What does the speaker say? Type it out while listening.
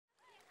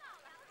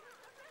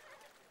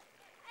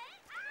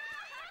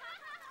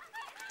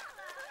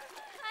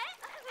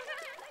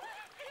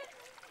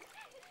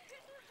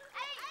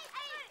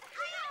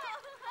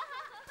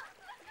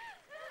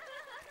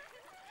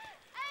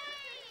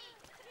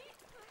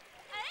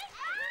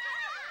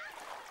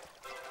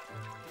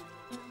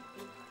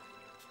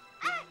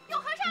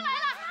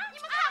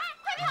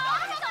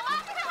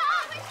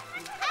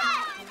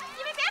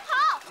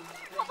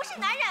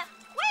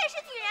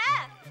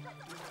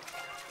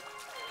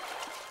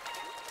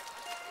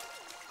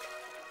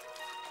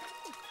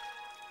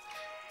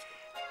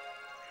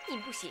你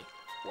不洗，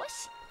我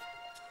洗。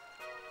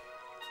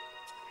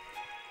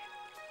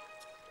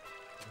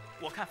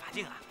我看法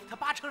镜啊，她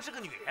八成是个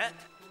女人。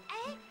哎，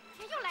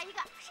又来一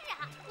个！是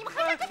啊，你们和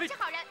尚可不是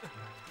好人，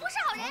不是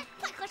好人，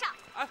坏和尚！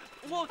哎，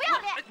我不要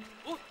脸，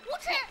我无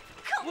耻，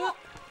可恶，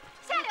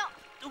下流！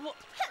我，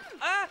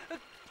哎，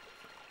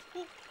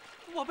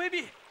我卑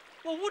鄙，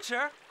我无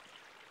耻，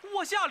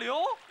我下流，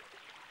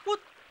我，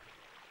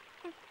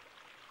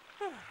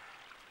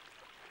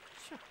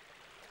是，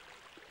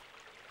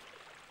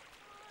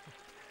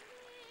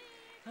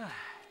哎，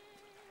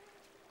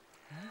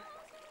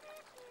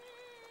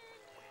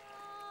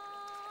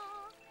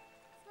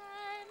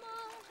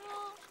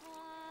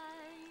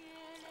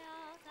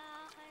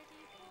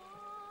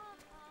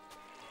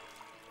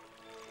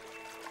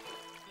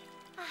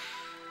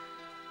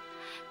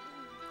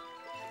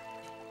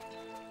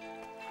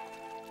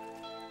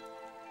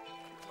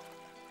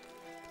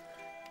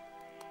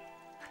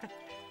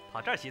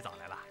跑这儿洗澡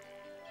来了。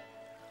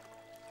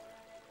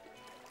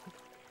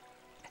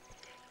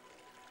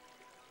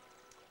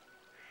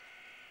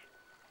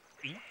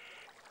咦？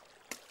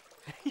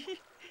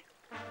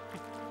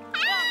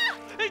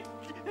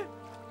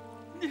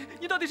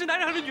你到底是男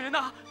人还是女人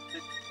呢？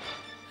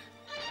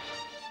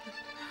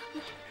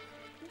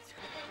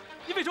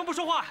你为什么不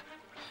说话？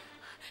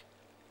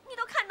你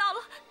都看到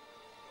了，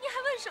你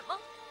还问什么？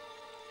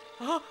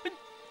啊！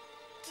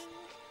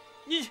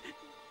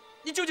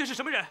你究竟是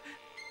什么人？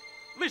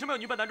为什么要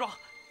女扮男装？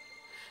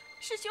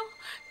师兄，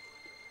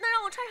能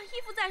让我穿上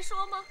衣服再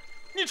说吗？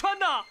你穿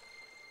的。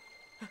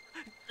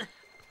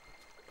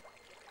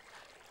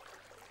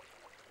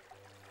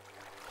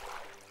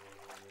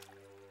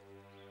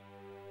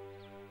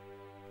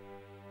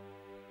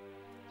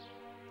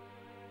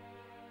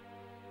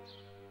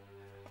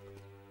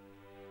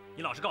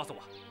你老实告诉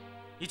我，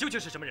你究竟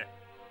是什么人？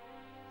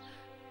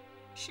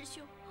师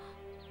兄，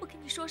我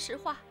跟你说实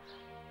话，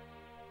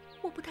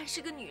我不但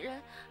是个女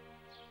人，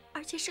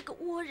而且是个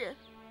倭人。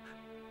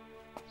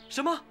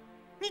什么？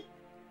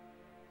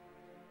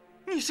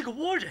你是个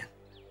倭人？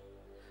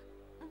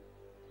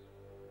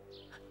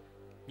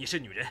你是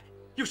女人，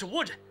又是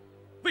倭人，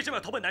为什么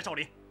要投奔南少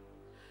林？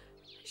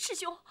师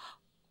兄，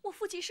我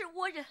父亲是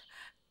倭人，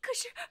可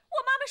是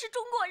我妈妈是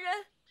中国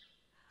人。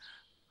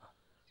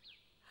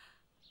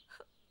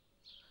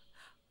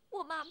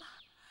我妈妈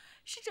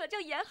是浙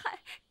江沿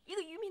海一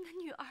个渔民的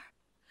女儿，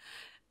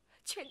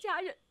全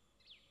家人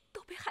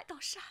都被海盗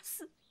杀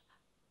死，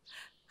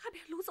还被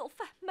掳走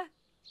贩卖。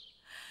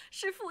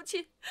是父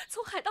亲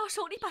从海盗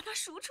手里把她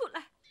赎出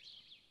来，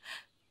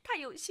她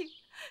有幸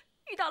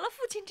遇到了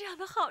父亲这样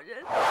的好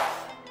人。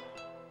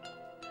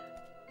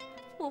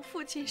我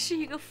父亲是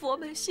一个佛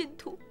门信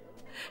徒，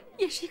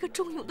也是一个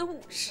忠勇的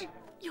武士。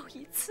有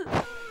一次，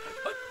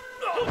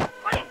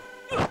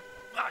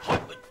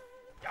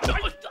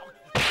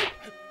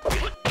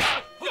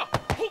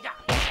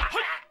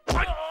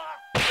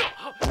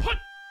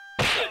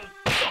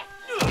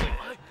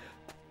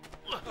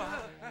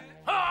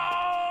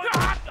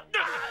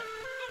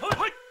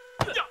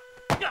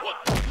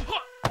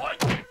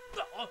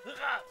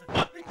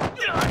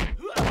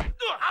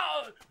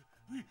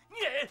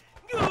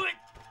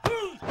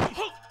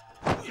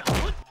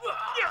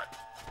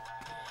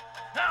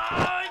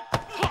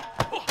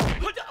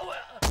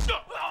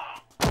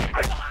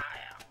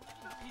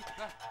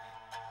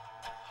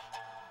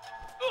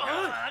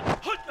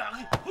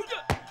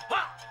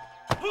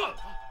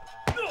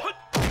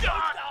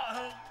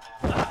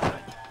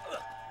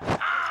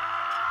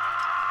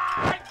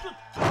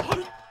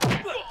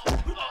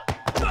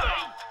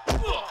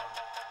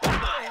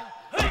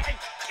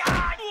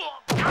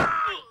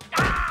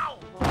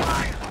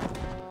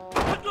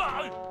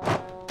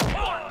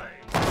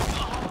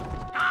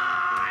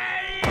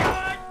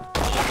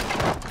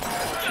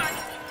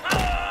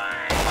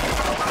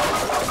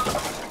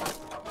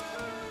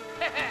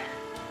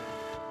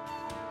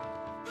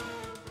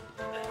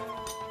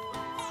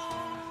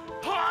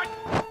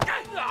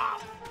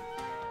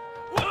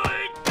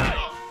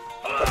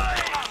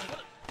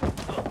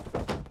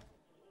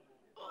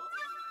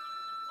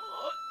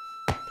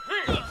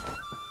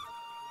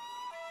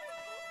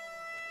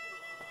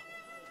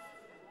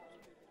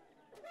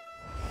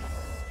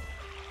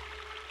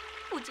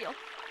不久，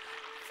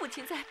父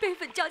亲在悲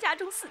愤交加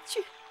中死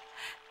去。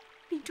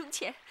临终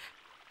前，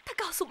他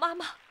告诉妈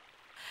妈，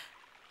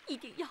一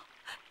定要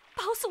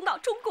把我送到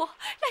中国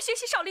来学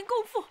习少林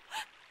功夫，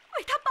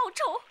为他报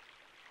仇。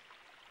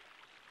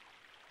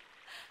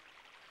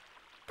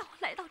当我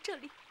来到这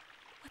里，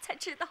我才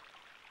知道，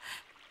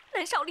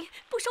南少林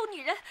不收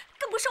女人，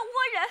更不收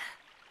倭人。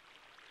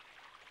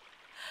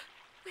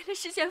为了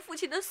实现父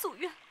亲的夙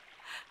愿，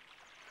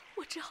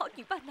我只好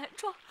女扮男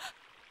装，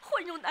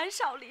混入南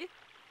少林。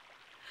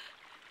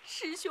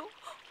师兄，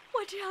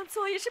我这样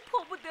做也是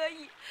迫不得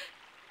已。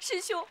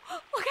师兄，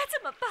我该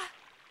怎么办？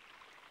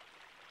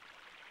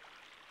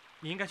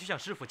你应该去向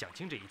师父讲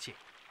清这一切。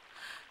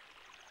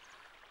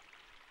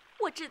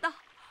我知道，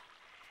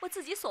我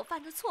自己所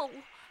犯的错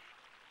误，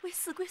为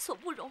死鬼所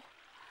不容。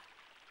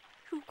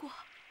如果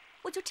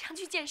我就这样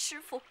去见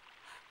师父，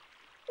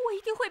我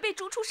一定会被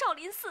逐出少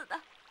林寺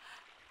的。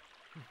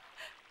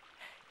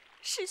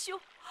师兄，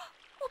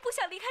我不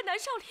想离开南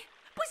少林，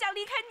不想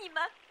离开你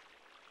们。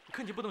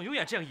可你不能永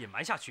远这样隐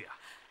瞒下去啊！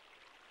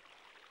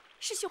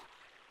师兄，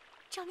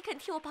只要你肯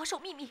替我保守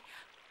秘密，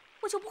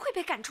我就不会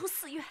被赶出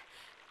寺院，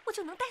我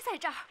就能待在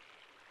这儿。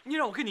你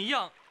让我跟你一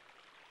样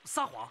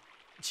撒谎，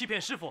欺骗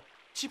师傅，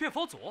欺骗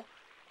佛祖。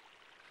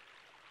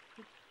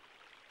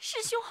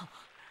师兄，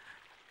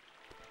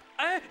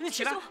哎，你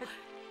起来！师兄，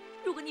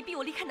如果你逼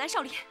我离开南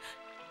少林，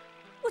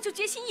我就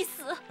决心一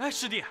死。哎，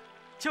师弟，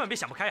千万别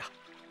想不开呀！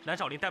南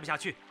少林待不下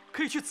去，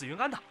可以去紫云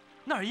庵的，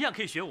那儿一样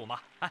可以学武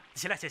嘛。哎，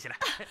起来，先起来。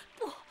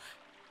不，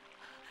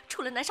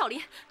除了南少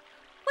林，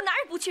我哪儿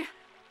也不去。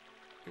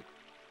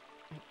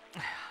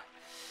哎呀，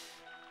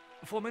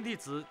佛门弟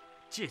子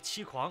戒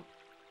欺狂，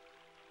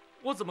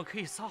我怎么可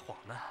以撒谎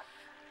呢？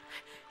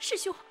师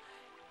兄，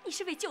你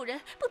是为救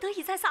人不得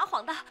已才撒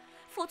谎的，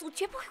佛祖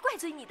绝不会怪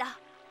罪你的。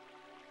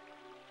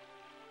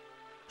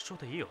说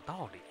的也有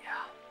道理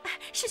呀。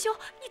师兄，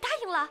你答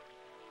应了。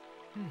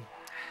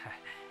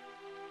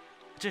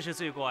这是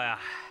罪过呀。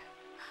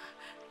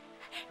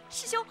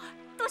师兄，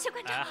多谢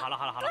关照。哎，好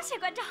了，多谢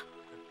关照。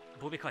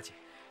不必客气。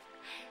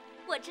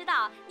我知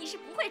道你是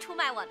不会出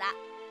卖我的。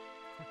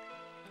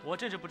我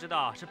真是不知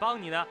道是帮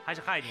你呢，还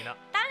是害你呢？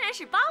当然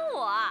是帮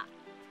我。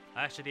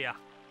哎，师弟啊，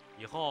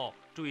以后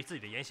注意自己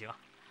的言行啊。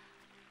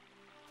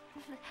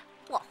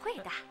我会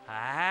的。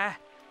哎，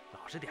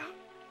老实点，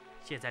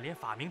现在连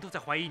法明都在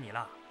怀疑你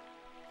了。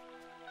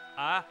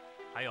哎，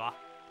还有啊，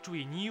注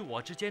意你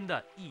我之间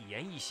的一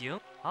言一行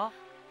啊。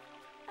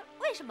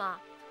为什么？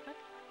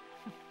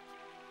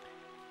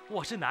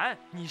我是男，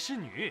你是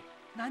女，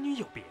男女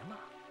有别嘛。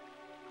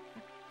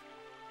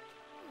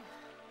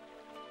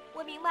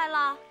我明白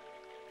了。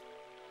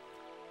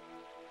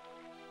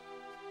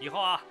以后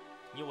啊，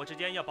你我之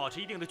间要保持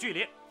一定的距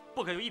离，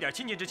不可有一点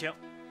亲近之情。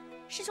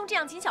师兄这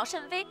样谨小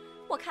慎微，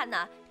我看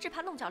呢，只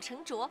怕弄巧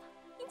成拙，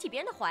引起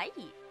别人的怀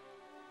疑。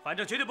反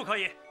正绝对不可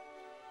以。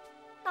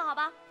那好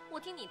吧，我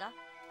听你的。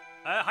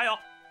哎，还有，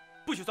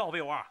不许钻我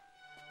被窝啊！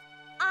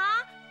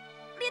啊，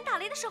连打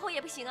雷的时候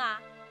也不行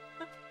啊？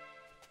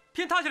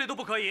天塌下来都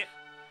不可以。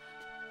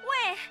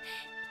喂，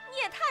你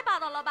也太霸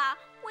道了吧！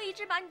我一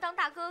直把你当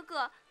大哥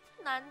哥，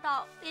难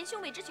道连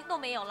兄妹之情都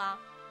没有了？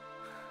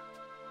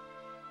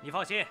你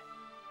放心，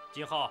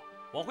今后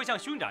我会像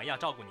兄长一样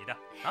照顾你的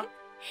啊。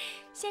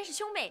先是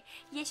兄妹，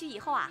也许以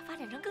后啊发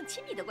展成更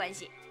亲密的关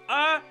系。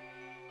哎，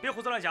别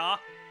胡思乱想啊，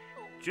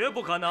绝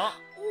不可能。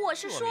我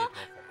是说，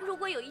如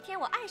果有一天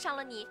我爱上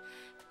了你，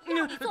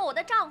让你做我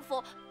的丈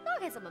夫，那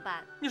该怎么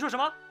办？你说什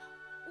么？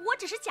我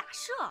只是假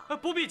设。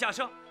不必假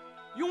设，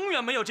永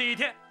远没有这一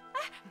天。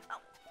哎，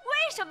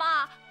为什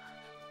么？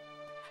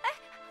哎，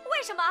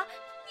为什么？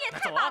你也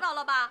太霸道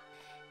了吧！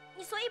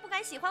你所以不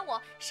敢喜欢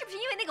我，是不是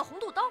因为那个红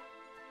肚兜？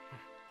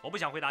我不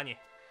想回答你。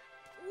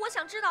我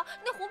想知道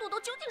那红肚兜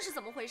究竟是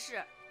怎么回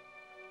事。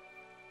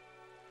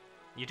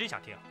你真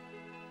想听？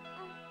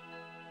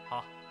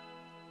好，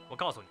我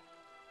告诉你，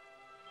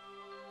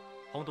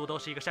红肚兜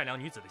是一个善良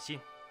女子的心，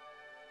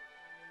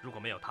如果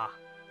没有她，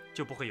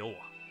就不会有我，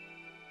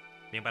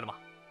明白了吗？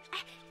哎，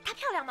她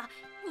漂亮吗？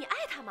你爱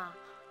她吗？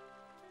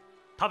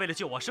她为了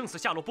救我生死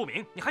下落不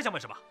明，你还想问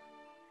什么？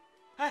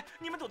哎，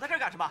你们躲在这儿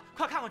干什么？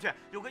快看过去，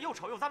有个又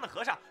丑又脏的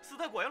和尚死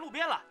在果园路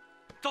边了。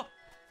走。